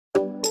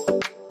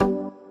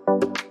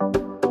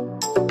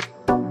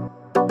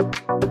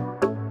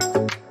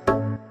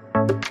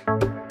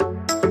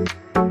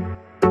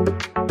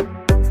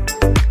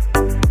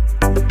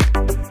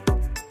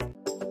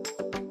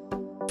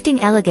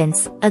Embracing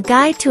Elegance, a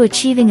guide to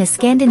achieving a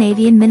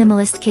Scandinavian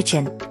minimalist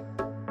kitchen.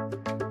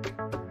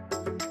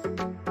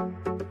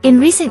 In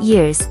recent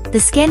years, the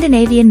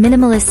Scandinavian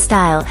minimalist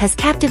style has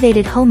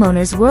captivated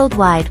homeowners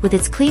worldwide with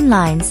its clean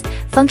lines,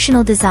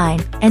 functional design,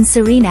 and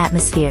serene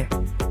atmosphere.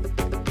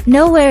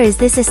 Nowhere is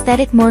this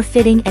aesthetic more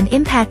fitting and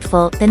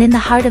impactful than in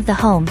the heart of the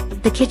home,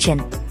 the kitchen.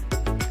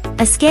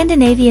 A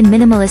Scandinavian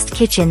minimalist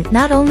kitchen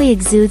not only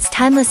exudes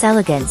timeless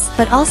elegance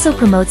but also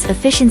promotes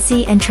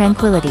efficiency and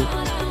tranquility.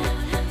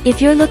 If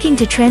you're looking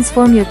to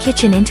transform your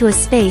kitchen into a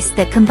space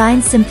that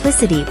combines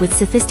simplicity with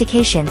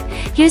sophistication,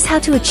 here's how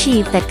to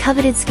achieve that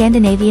coveted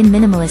Scandinavian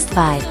minimalist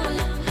vibe.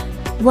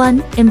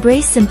 1.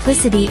 Embrace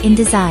simplicity in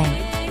design.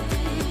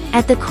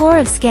 At the core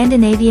of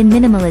Scandinavian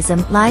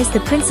minimalism lies the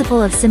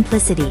principle of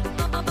simplicity.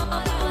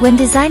 When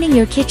designing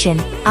your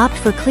kitchen, opt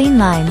for clean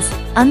lines,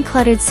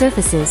 uncluttered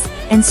surfaces,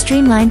 and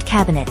streamlined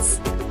cabinets.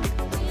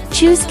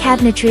 Choose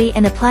cabinetry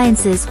and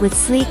appliances with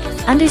sleek,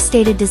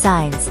 understated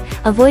designs,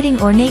 avoiding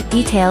ornate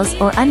details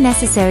or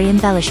unnecessary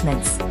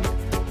embellishments.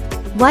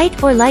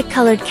 White or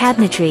light-colored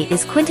cabinetry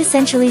is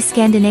quintessentially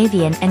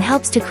Scandinavian and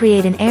helps to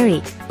create an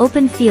airy,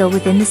 open feel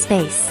within the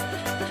space.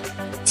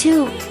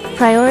 2.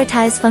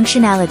 Prioritize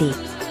functionality.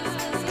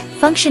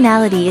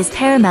 Functionality is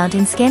paramount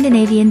in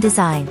Scandinavian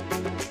design.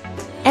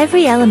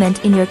 Every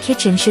element in your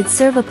kitchen should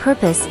serve a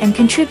purpose and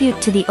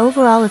contribute to the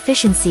overall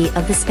efficiency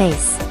of the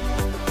space.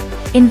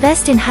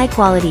 Invest in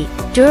high-quality,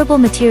 durable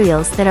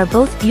materials that are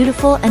both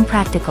beautiful and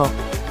practical.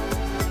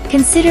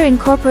 Consider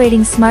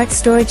incorporating smart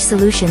storage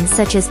solutions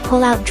such as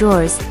pull-out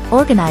drawers,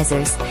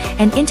 organizers,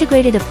 and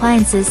integrated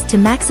appliances to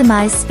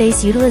maximize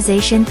space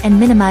utilization and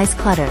minimize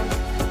clutter.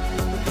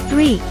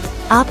 3.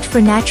 Opt for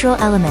natural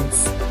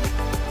elements.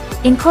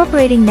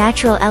 Incorporating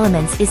natural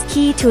elements is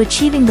key to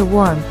achieving the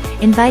warm,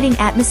 inviting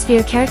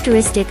atmosphere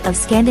characteristic of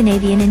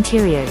Scandinavian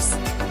interiors.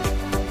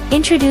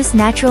 Introduce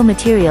natural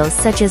materials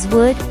such as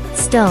wood,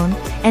 stone,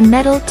 and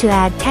metal to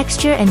add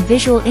texture and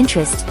visual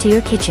interest to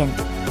your kitchen.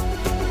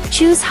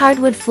 Choose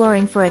hardwood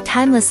flooring for a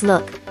timeless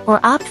look, or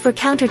opt for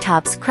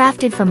countertops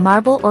crafted from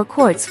marble or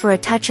quartz for a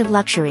touch of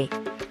luxury.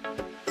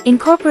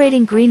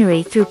 Incorporating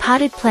greenery through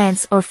potted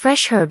plants or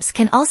fresh herbs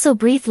can also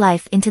breathe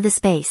life into the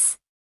space.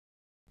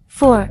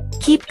 4.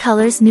 Keep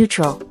colors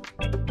neutral.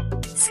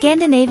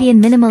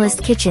 Scandinavian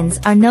minimalist kitchens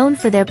are known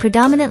for their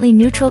predominantly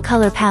neutral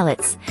color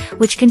palettes,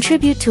 which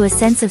contribute to a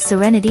sense of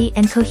serenity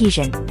and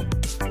cohesion.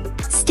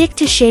 Stick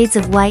to shades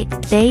of white,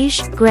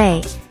 beige,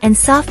 gray, and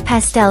soft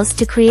pastels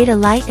to create a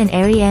light and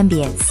airy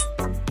ambience.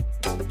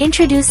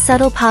 Introduce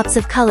subtle pops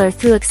of color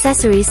through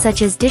accessories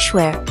such as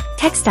dishware,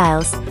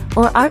 textiles,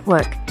 or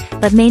artwork,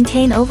 but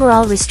maintain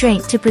overall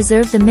restraint to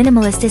preserve the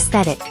minimalist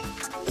aesthetic.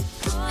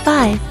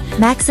 5.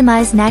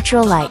 Maximize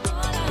natural light.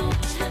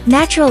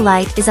 Natural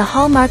light is a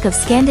hallmark of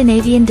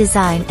Scandinavian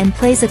design and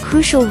plays a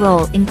crucial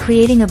role in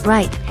creating a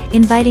bright,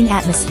 inviting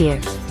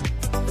atmosphere.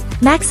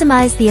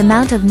 Maximize the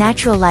amount of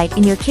natural light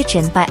in your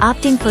kitchen by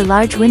opting for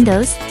large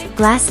windows,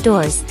 glass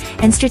doors,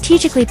 and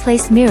strategically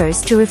placed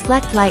mirrors to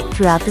reflect light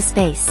throughout the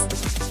space.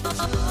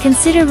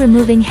 Consider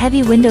removing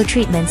heavy window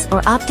treatments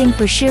or opting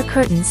for sheer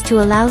curtains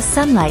to allow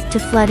sunlight to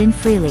flood in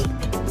freely.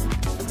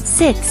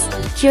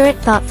 6. Curate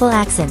thoughtful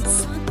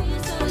accents.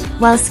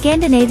 While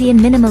Scandinavian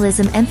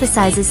minimalism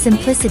emphasizes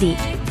simplicity,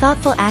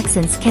 thoughtful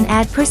accents can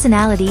add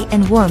personality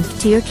and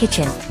warmth to your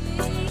kitchen.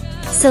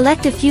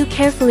 Select a few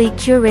carefully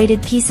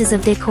curated pieces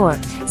of decor,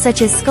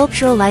 such as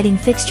sculptural lighting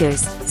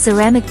fixtures,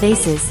 ceramic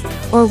vases,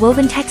 or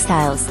woven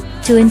textiles,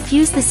 to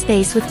infuse the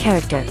space with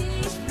character.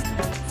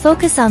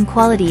 Focus on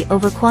quality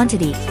over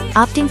quantity,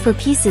 opting for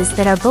pieces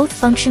that are both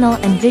functional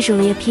and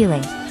visually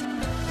appealing.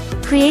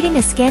 Creating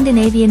a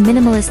Scandinavian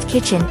minimalist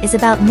kitchen is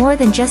about more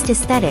than just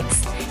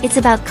aesthetics. It's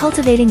about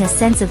cultivating a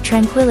sense of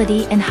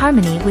tranquility and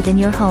harmony within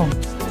your home.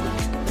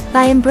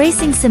 By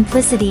embracing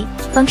simplicity,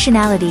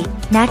 functionality,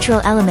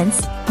 natural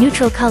elements,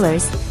 neutral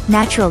colors,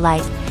 natural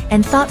light,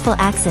 and thoughtful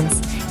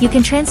accents, you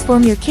can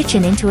transform your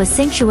kitchen into a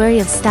sanctuary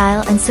of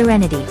style and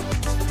serenity.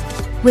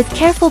 With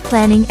careful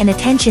planning and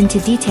attention to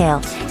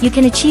detail, you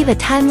can achieve a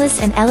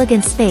timeless and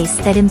elegant space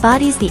that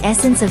embodies the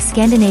essence of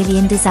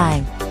Scandinavian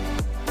design.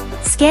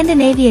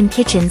 Scandinavian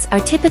kitchens are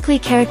typically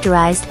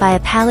characterized by a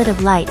palette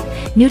of light,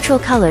 neutral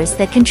colors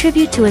that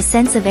contribute to a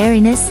sense of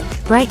airiness,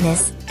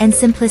 brightness, and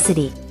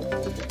simplicity.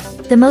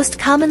 The most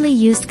commonly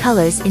used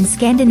colors in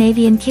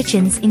Scandinavian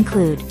kitchens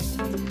include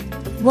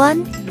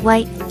 1.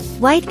 White.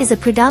 White is a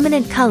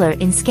predominant color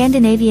in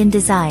Scandinavian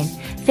design,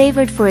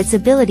 favored for its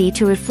ability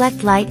to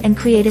reflect light and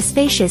create a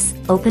spacious,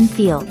 open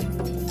feel.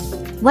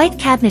 White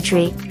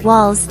cabinetry,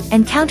 walls,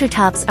 and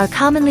countertops are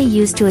commonly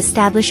used to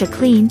establish a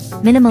clean,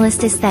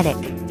 minimalist aesthetic.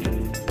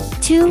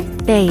 2.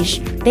 Beige.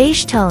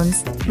 Beige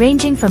tones,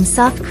 ranging from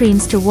soft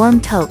creams to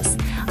warm taupes,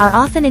 are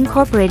often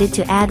incorporated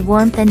to add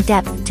warmth and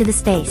depth to the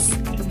space.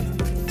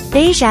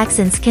 Beige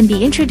accents can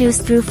be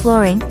introduced through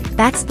flooring,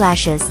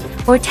 backsplashes,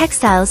 or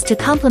textiles to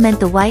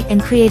complement the white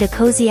and create a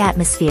cozy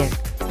atmosphere.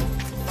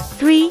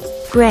 3.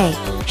 Gray.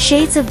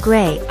 Shades of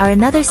gray are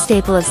another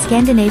staple of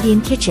Scandinavian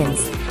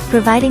kitchens,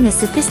 providing a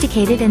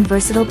sophisticated and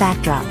versatile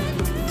backdrop.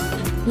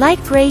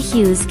 Light gray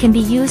hues can be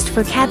used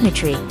for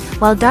cabinetry,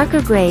 while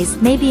darker grays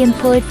may be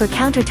employed for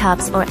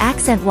countertops or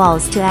accent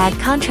walls to add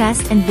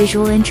contrast and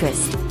visual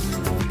interest.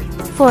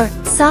 4.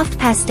 Soft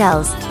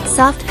pastels.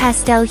 Soft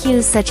pastel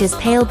hues such as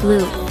pale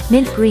blue,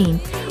 mint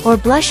green, or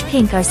blush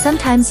pink are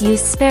sometimes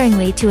used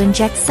sparingly to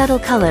inject subtle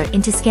color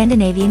into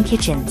Scandinavian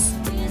kitchens.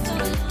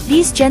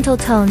 These gentle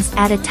tones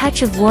add a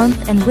touch of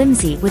warmth and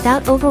whimsy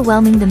without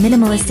overwhelming the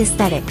minimalist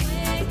aesthetic.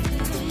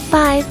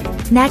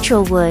 5.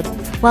 Natural wood.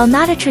 While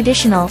not a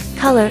traditional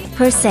color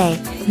per se,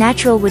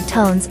 natural wood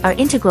tones are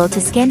integral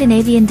to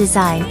Scandinavian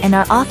design and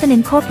are often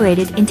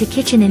incorporated into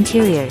kitchen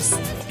interiors.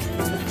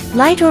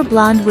 Light or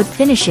blonde wood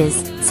finishes,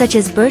 such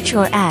as birch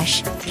or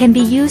ash, can be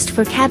used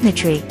for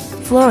cabinetry,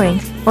 flooring,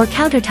 or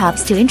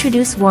countertops to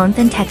introduce warmth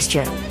and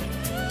texture.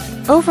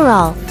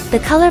 Overall, the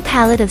color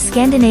palette of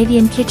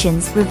Scandinavian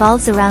kitchens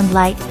revolves around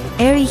light,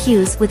 airy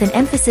hues with an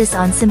emphasis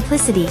on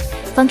simplicity,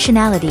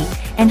 functionality,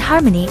 and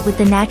harmony with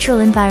the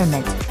natural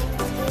environment.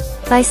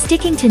 By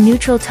sticking to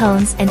neutral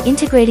tones and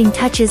integrating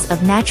touches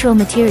of natural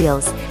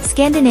materials,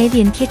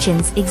 Scandinavian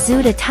kitchens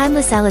exude a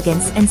timeless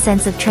elegance and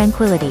sense of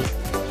tranquility.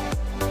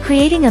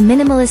 Creating a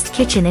minimalist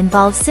kitchen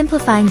involves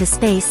simplifying the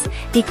space,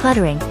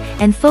 decluttering,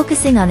 and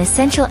focusing on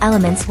essential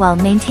elements while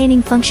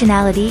maintaining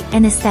functionality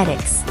and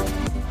aesthetics.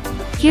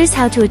 Here's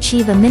how to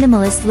achieve a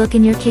minimalist look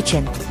in your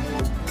kitchen.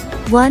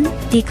 1.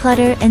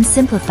 Declutter and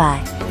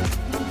simplify.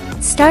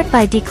 Start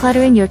by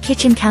decluttering your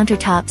kitchen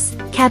countertops,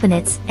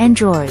 cabinets, and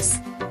drawers.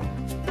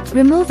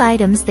 Remove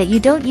items that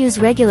you don't use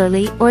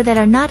regularly or that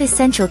are not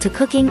essential to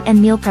cooking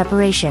and meal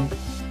preparation.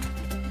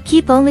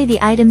 Keep only the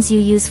items you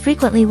use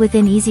frequently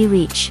within easy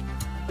reach.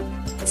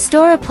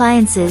 Store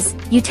appliances,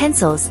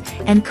 utensils,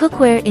 and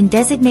cookware in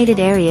designated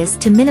areas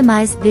to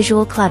minimize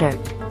visual clutter.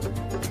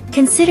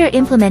 Consider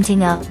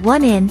implementing a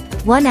one in,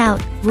 one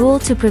out rule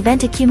to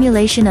prevent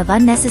accumulation of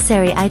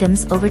unnecessary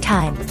items over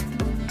time.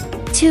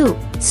 2.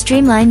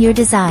 Streamline your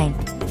design.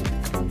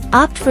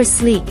 Opt for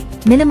sleek,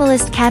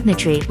 minimalist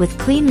cabinetry with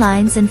clean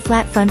lines and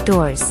flat front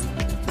doors.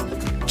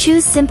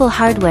 Choose simple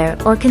hardware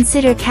or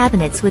consider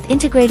cabinets with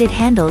integrated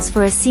handles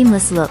for a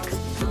seamless look.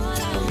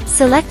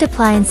 Select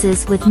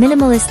appliances with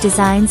minimalist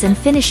designs and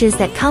finishes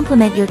that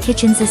complement your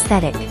kitchen's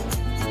aesthetic.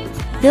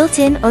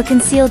 Built-in or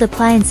concealed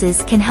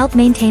appliances can help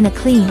maintain a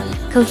clean,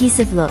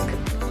 cohesive look.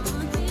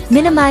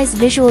 Minimize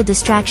visual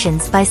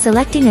distractions by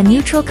selecting a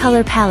neutral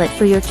color palette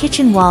for your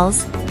kitchen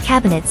walls,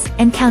 cabinets,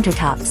 and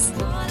countertops.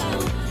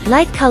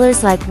 Light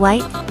colors like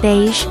white,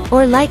 beige,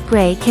 or light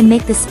gray can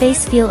make the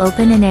space feel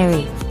open and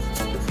airy.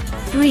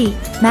 3.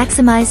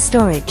 Maximize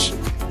storage.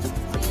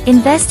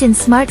 Invest in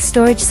smart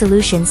storage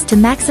solutions to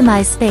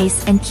maximize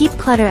space and keep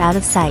clutter out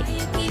of sight.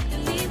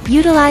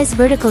 Utilize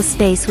vertical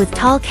space with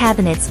tall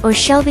cabinets or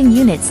shelving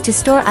units to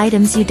store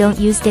items you don't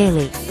use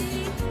daily.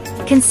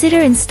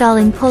 Consider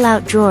installing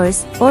pull-out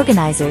drawers,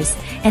 organizers,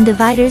 and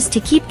dividers to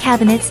keep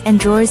cabinets and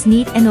drawers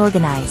neat and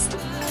organized.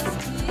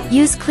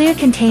 Use clear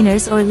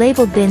containers or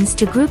labeled bins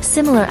to group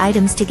similar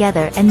items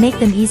together and make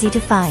them easy to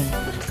find.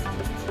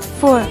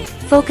 4.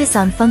 Focus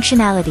on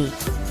functionality.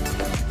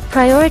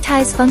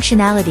 Prioritize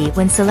functionality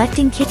when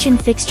selecting kitchen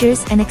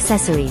fixtures and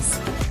accessories.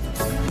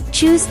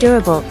 Choose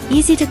durable,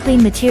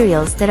 easy-to-clean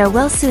materials that are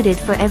well-suited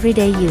for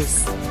everyday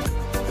use.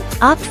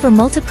 Opt for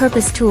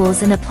multi-purpose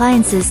tools and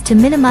appliances to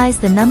minimize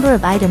the number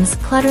of items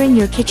cluttering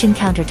your kitchen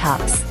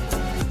countertops.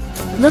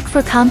 Look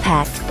for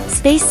compact,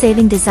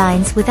 space-saving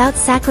designs without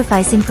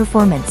sacrificing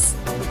performance.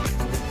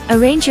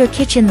 Arrange your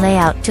kitchen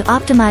layout to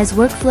optimize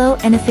workflow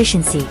and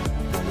efficiency.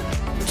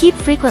 Keep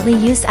frequently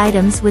used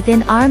items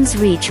within arm's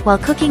reach while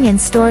cooking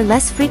and store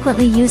less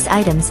frequently used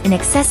items in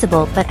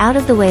accessible but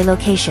out-of-the-way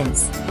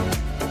locations.